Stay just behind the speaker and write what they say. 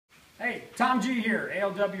Hey, Tom G here,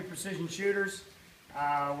 ALW Precision Shooters.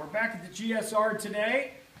 We're back at the GSR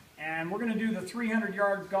today, and we're going to do the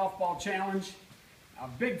 300-yard golf ball challenge. A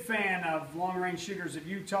big fan of long-range shooters of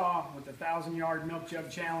Utah with the 1,000-yard milk jug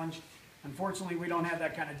challenge. Unfortunately, we don't have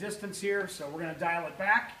that kind of distance here, so we're going to dial it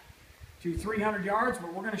back to 300 yards,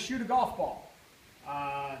 but we're going to shoot a golf ball.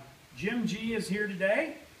 Jim G is here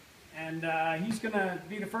today, and he's going to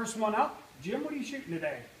be the first one up. Jim, what are you shooting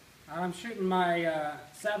today? I'm shooting my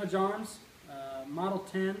Savage Arms Model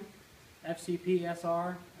 10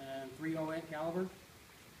 FCP-SR and 308 caliber.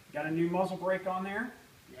 Got a new muzzle brake on there?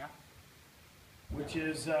 Yeah. Which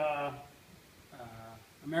is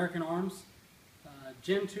American Arms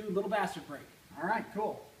Gen 2 Little Bastard brake. All right,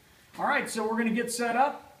 cool. All right, so we're going to get set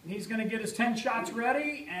up. He's going to get his 10 shots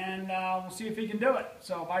ready, and we'll see if he can do it.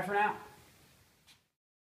 So bye for now.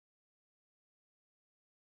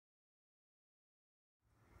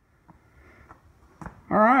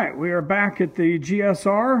 All right, we are back at the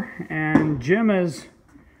GSR, and Jim is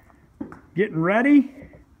getting ready.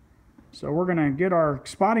 So we're going to get our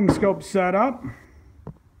spotting scope set up.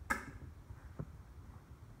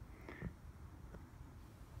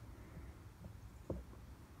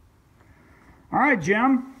 All right,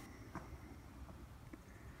 Jim.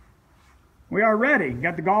 We are ready.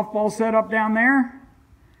 Got the golf ball set up down there.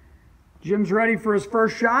 Jim's ready for his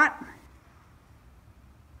first shot.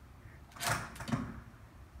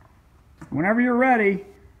 Whenever you're ready,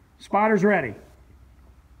 spotter's ready.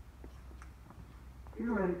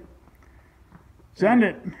 You're ready. Send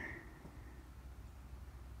it.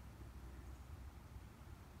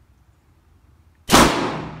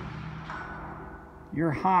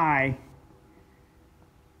 You're high.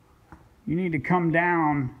 You need to come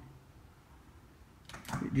down.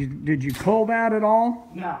 Did you pull that at all?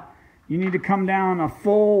 No. You need to come down a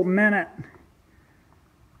full minute.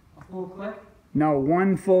 A full click? No,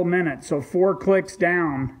 1 full minute. So 4 clicks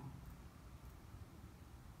down.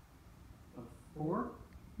 4?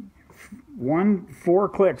 4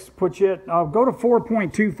 clicks. Put you at, go to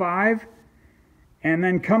 4.25 and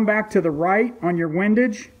then come back to the right on your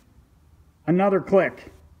windage. Another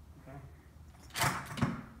click. Okay.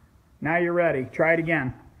 Now you're ready. Try it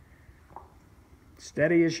again.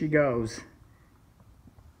 Steady as she goes.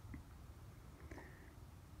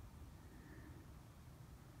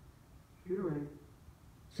 You're ready.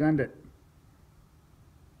 Send it.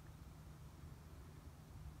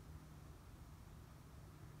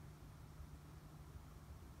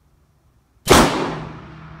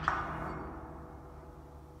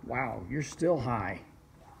 Wow, you're still high.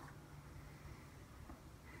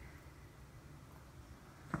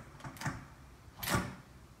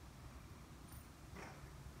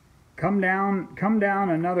 Come down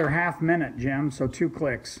another half minute, Jim, so 2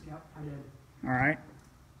 clicks. Yep, I did. All right.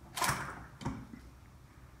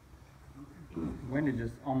 Windage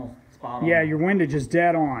is almost spot on. Yeah, your windage is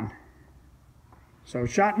dead on. So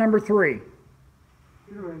shot number 3.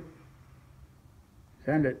 You're ready.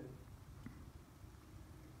 Send it.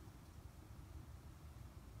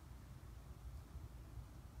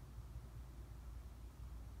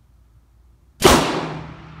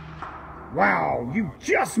 Wow, you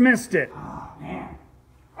just missed it. Oh, man.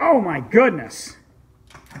 Oh my goodness.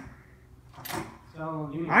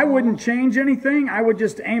 So you I wouldn't change anything. I would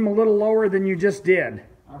just aim a little lower than you just did.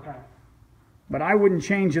 Okay. But I wouldn't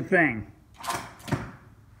change a thing.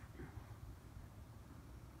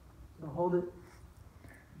 So hold it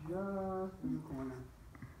just in the corner.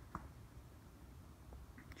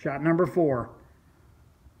 Shot number 4.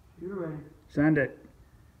 You're ready. Send it.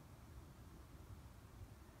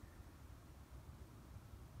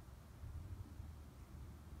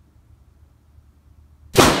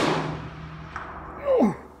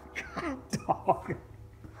 Oh, God, dog.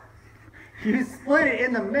 You split it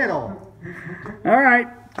in the middle. All right.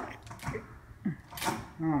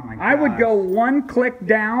 Oh my God. I would go 1 click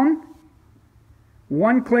down.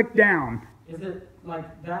 1 click down. Is it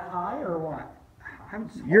like that high or what?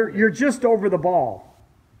 You're just over the ball.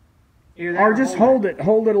 Either that Or just hold it.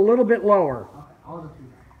 Hold it a little bit lower. Okay, I'll just do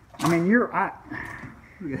that. I mean,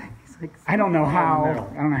 He's like, I don't know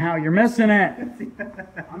how you're missing it.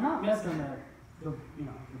 I'm not missing the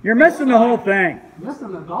You're missing the whole thing. I'm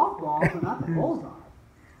missing the golf ball, but not the bullseye.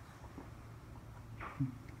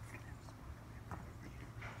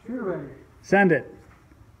 You're ready. Send it.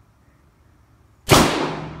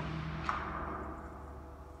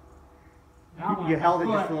 Now You held it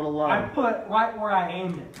I just a little low. I put right where I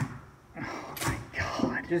aimed it. Oh my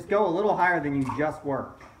God. Just go a little higher than you just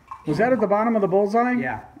worked. Was that at the bottom of the bullseye?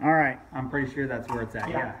 Yeah. All right. I'm pretty sure that's where it's at.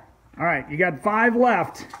 Yeah. All right. You got 5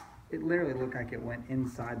 left. It literally looked like it went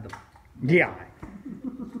inside the. Yeah.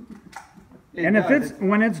 And if it's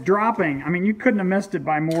when it's dropping, I mean, you couldn't have missed it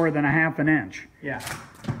by more than a half an inch. Yeah.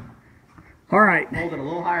 All right. Hold it a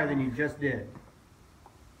little higher than you just did.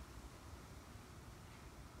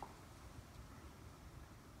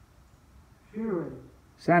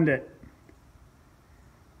 Send it.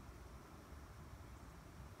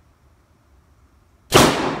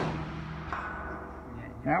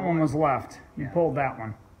 That one was left. You pulled that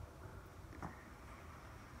one.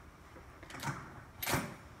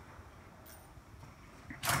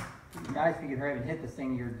 Guys, if you could hurry up and hit this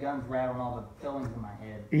thing, your gun's rattling all the fillings in my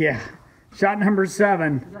head. Yeah. Shot number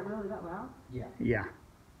 7. Is that really that loud? Yeah. Yeah.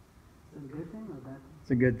 Is it a good thing or a bad thing?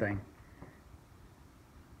 It's a good thing.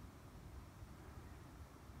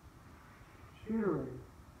 Shooter ready.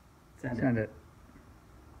 Send it.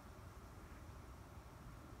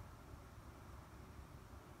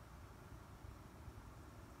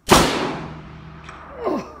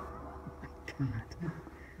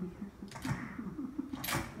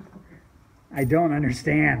 I don't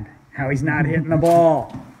understand how he's not hitting the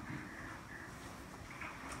ball.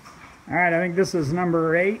 All right, I think this is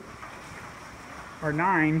number 8 or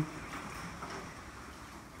 9.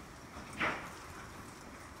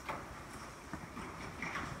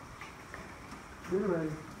 Shooter ready.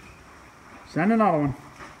 Send another one.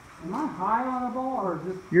 Am I high on the ball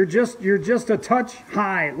or just? You're just a touch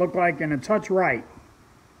high, it looked like, and a touch right.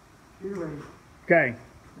 Shooter ready. Okay.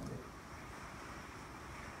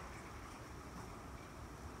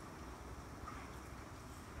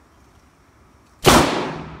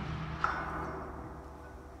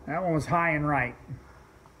 That one was high and right.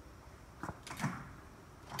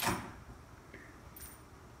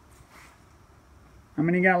 How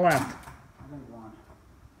many you got left? I think 1.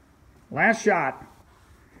 Last shot.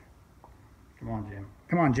 Come on, Jim.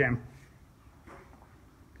 Come on, Jim.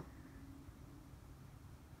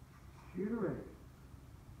 Shooter ready.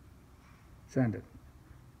 Send it.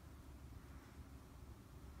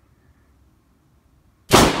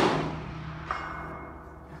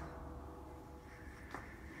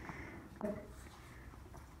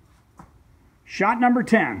 Shot number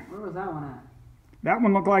 10. Where was that one at? That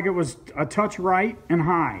one looked like it was a touch right and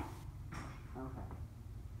high. Okay.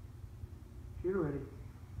 Shooter ready.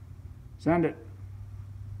 Send it.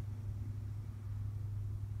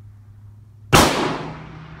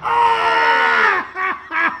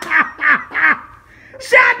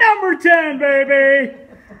 Shot number 10, baby!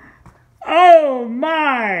 Oh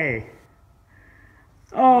my!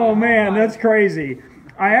 Oh man, that's crazy.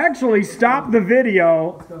 I actually stopped the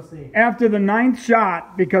video Let's go see. after the 9th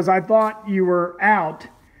shot because I thought you were out,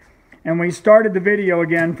 and we started the video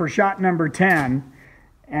again for shot number 10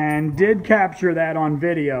 and did capture that on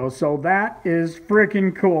video. So that is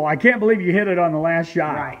freaking cool. I can't believe you hit it on the last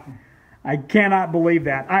shot. Right. I cannot believe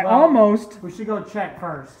that. We should go check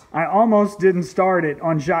first. I almost didn't start it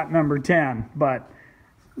on shot number 10, but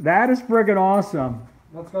that is freaking awesome.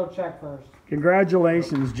 Let's go check first.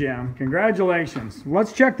 Congratulations, Jim. Congratulations.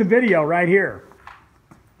 Let's check the video right here.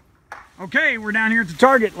 Okay, we're down here at the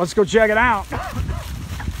target. Let's go check it out.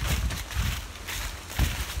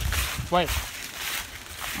 Wait.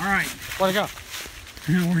 All right. Where'd it go?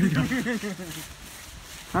 Where'd it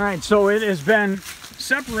go? All right, so it has been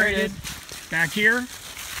separated back here.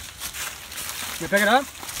 You pick it up?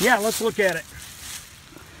 Yeah, let's look at it.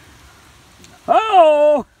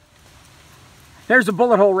 Oh! There's a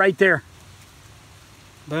bullet hole right there.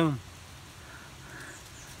 Boom.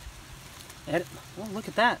 Oh, look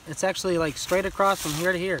at that. It's actually like straight across from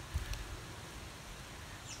here to here.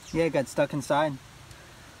 Yeah, it got stuck inside.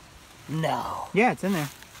 No. Yeah, it's in there.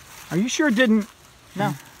 Are you sure it didn't?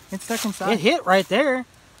 No, it's stuck inside. It hit right there.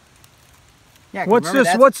 Yeah. 'cause What's remember,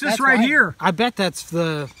 this? What's this that's right why- here? I bet that's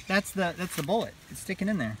the... That's the bullet. It's sticking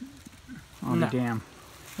in there. Oh, No. damn.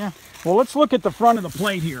 Yeah. Well, let's look at the front of the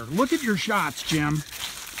plate here. Look at your shots, Jim.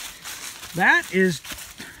 That is...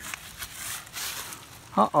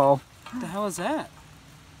 Uh-oh. What the hell is that?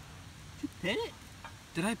 Hit it.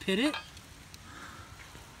 Did I pit it?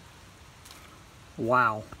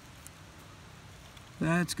 Wow.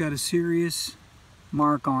 That's got a serious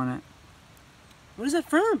mark on it. What is that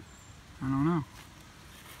from? I don't know.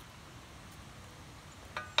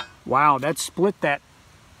 Wow, that split that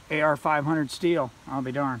AR 500 steel. I'll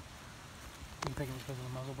be darned. You think it was because of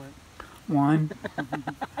the muzzle brake?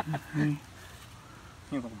 One.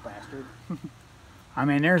 You little bastard. I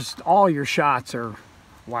mean, there's all your shots are...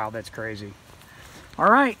 Wow, that's crazy. All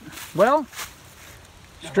right. Well,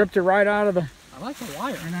 stripped it right out of the... I like the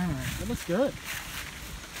wire. It looks good.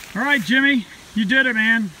 All right, Jimmy. You did it,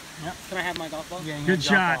 man. Yep. Can I have my golf ball? Yeah, Good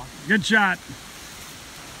shot. Good shot.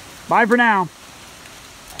 Bye for now.